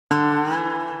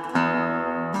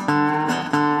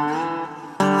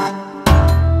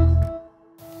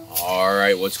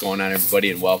what's going on, everybody,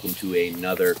 and welcome to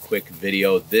another quick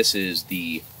video. This is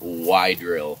the Y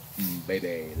drill,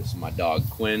 baby. This is my dog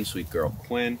Quinn, sweet girl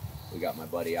Quinn. We got my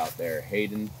buddy out there,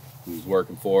 Hayden, who's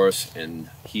working for us, and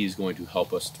he's going to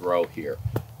help us throw here.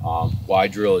 Y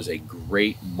drill is a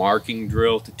great marking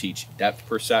drill to teach depth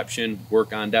perception,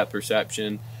 work on depth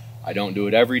perception. I don't do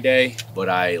it every day, but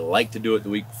I like to do it the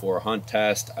week before a hunt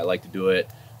test. I like to do it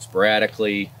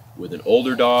sporadically. With an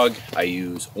older dog, I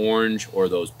use orange or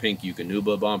those pink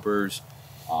Eukanuba bumpers.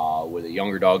 With a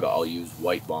younger dog, I'll use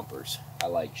white bumpers. I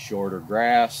like shorter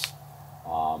grass,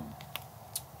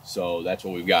 so that's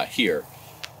what we've got here.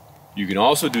 You can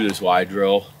also do this Y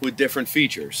drill with different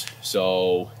features.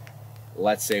 So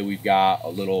let's say we've got a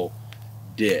little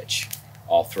ditch.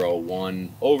 I'll throw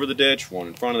one over the ditch, one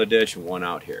in front of the ditch, and one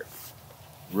out here.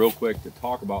 Real quick to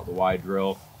talk about the Y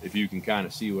drill, if you can kind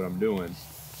of see what I'm doing.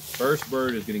 First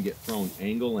bird is going to get thrown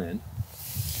angle in.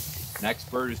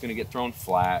 Next bird is going to get thrown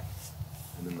flat.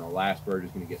 And then the last bird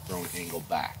is going to get thrown angle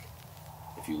back.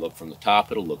 If you look from the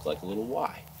top, it'll look like a little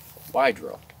Y. Y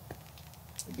drill.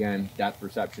 Again, depth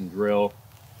perception drill.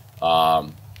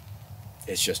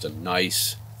 It's just a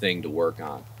nice thing to work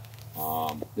on.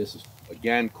 This is,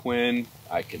 again, Quinn.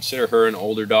 I consider her an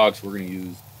older dog, so we're going to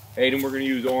use, Hayden, we're going to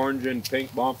use orange and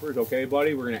pink bumpers. Okay,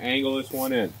 buddy? We're going to angle this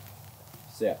one in.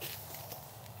 Sit.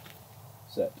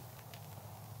 Sit.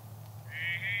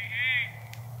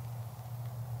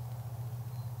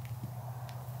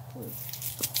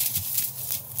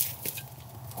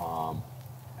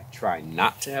 I try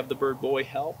not to have the bird boy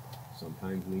help.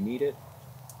 Sometimes we need it.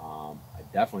 I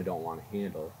definitely don't want to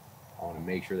handle. I want to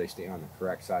make sure they stay on the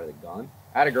correct side of the gun.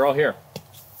 Atta girl, here.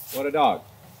 What a dog.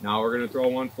 Now we're going to throw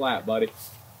one flat, buddy.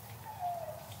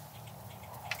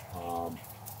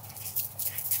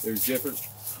 There's different...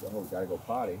 Oh, gotta go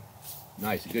potty.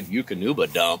 Nice, a good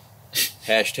Eukanuba dump.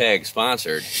 Hashtag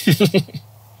sponsored.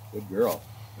 Good girl.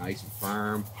 Nice and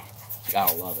firm.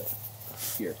 Gotta love it.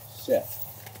 Here, sit.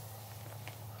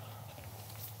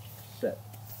 Sit.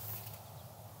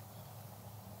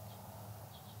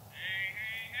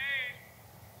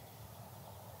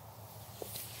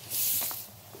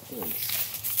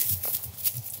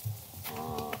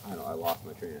 I know, I lost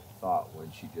my train of thought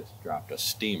when she just dropped a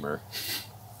steamer.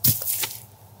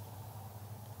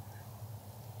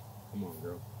 Come on,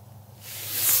 girl.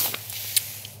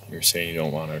 You're saying you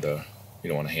don't want her to, you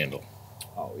don't want to handle.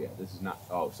 Oh yeah, this is not.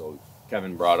 Oh, so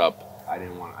Kevin brought up. I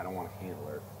don't want to handle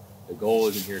her. The goal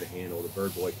isn't here to handle. The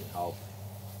bird boy can help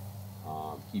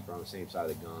keep her on the same side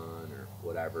of the gun or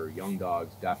whatever. Young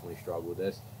dogs definitely struggle with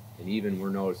this, and even we're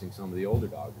noticing some of the older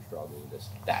dogs are struggling with this.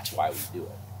 That's why we do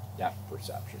it. Depth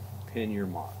perception. Pin your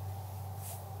mark.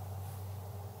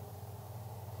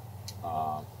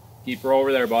 Keep her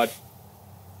over there, bud.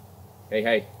 Hey,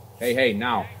 hey, hey, hey,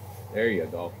 now. There you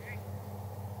go.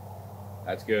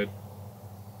 That's good.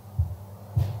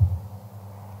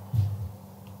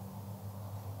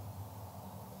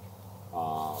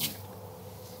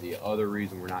 The other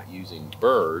reason we're not using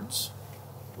birds,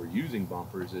 we're using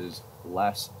bumpers, is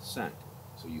less scent.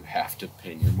 So you have to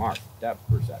pin your mark. Depth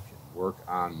perception. Work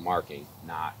on marking,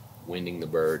 not winding the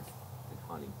bird and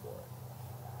hunting for it.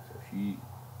 So she,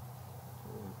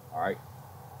 all right.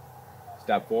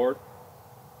 Step forward.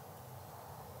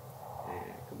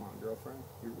 Come on, girlfriend,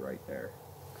 you're right there.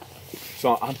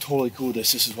 So I'm totally cool with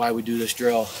this. This is why we do this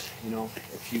drill. You know,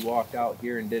 if she walked out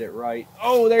here and did it right,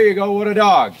 oh, there you go, what a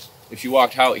dog. If she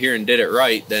walked out here and did it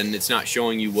right, then it's not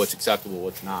showing you what's acceptable,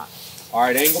 what's not. All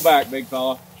right, angle back, big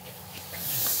fella.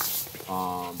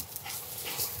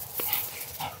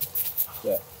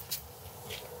 Sit.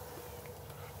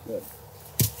 Good.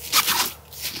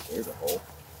 There's a hole.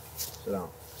 Sit down.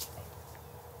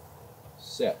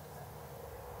 Sit.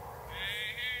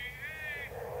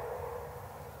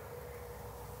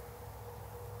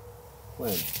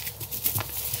 Quinn.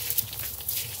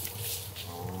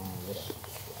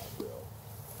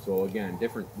 So again,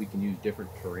 we can use different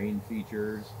terrain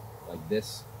features. Like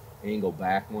this angle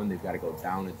back one, they've got to go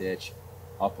down a ditch,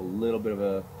 up a little bit of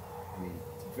a, I mean,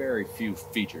 it's very few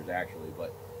features actually,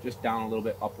 but just down a little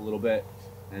bit, up a little bit,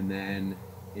 and then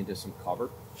into some cover.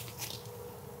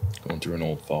 Going through an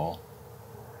old fall.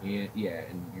 And yeah,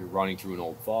 and you're running through an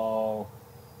old fall.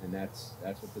 And that's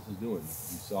what this is doing. You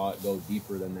saw it go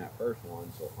deeper than that first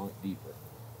one, so hunt deeper.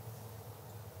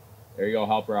 There you go,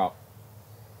 help her out.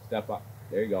 Step up.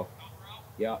 There you go.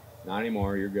 Yeah, not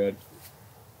anymore, you're good.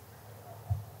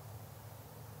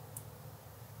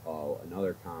 Oh,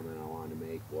 another comment I wanted to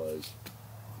make was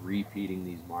repeating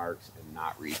these marks and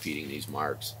not repeating these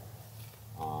marks.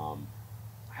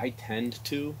 I tend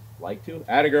to like to.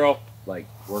 Atta girl. like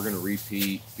we're gonna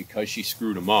repeat, because she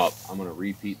screwed them up, I'm gonna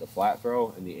repeat the flat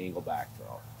throw and the angle back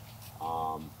throw.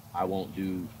 I won't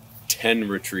do 10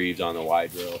 retrieves on the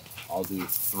wide drill. I'll do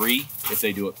 3 if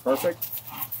they do it perfect.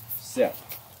 Sit.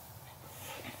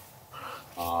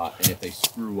 And if they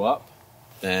screw up,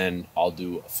 then I'll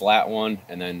do a flat one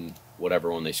and then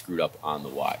whatever one they screwed up on the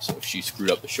Y. So if she screwed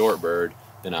up the short bird,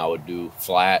 then I would do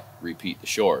flat, repeat the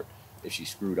short. If she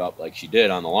screwed up like she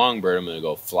did on the long bird, I'm going to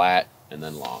go flat and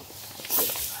then long.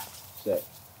 Sit.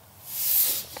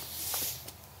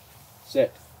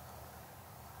 Sit.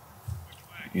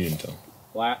 You didn't tell.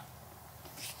 Flat.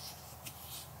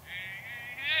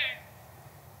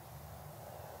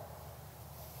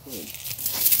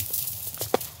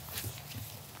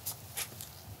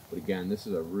 But again, this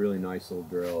is a really nice little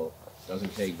drill.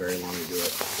 Doesn't take very long to do it. You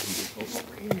just go,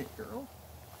 oh, in it, girl.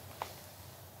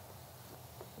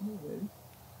 Come on, baby.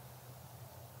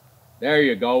 There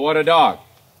you go. What a dog.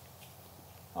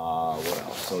 What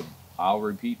else? So I'll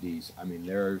repeat these. I mean,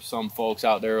 there are some folks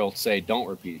out there who'll say, don't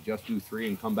repeat it. Just do 3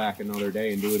 and come back another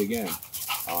day and do it again.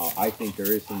 I think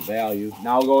there is some value.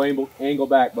 Now go angle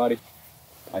back, buddy.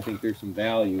 I think there's some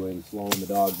value in slowing the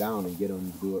dog down and get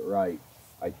them to do it right.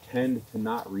 I tend to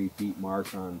not repeat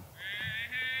marks on,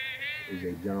 is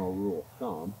a general rule of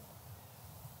thumb.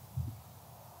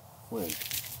 When?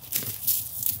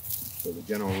 So the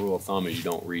general rule of thumb is you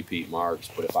don't repeat marks,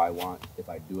 but if I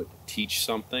do it to teach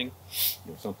something,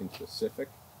 something specific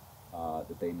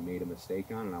that they made a mistake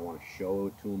on and I want to show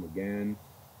it to them again,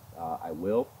 I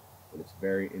will, but it's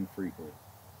very infrequent.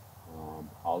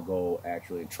 I'll go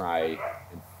actually try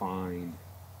and find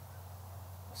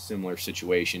a similar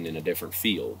situation in a different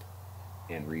field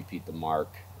and repeat the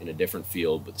mark in a different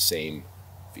field with the same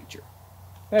feature.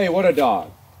 Hey, what a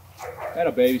dog. That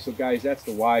a baby. So guys, that's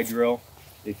the Y drill.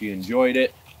 If you enjoyed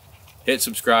it, hit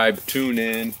subscribe, tune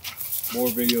in. More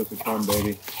videos to come,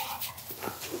 baby.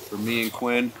 For me and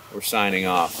Quinn, we're signing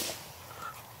off.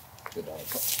 Good dog.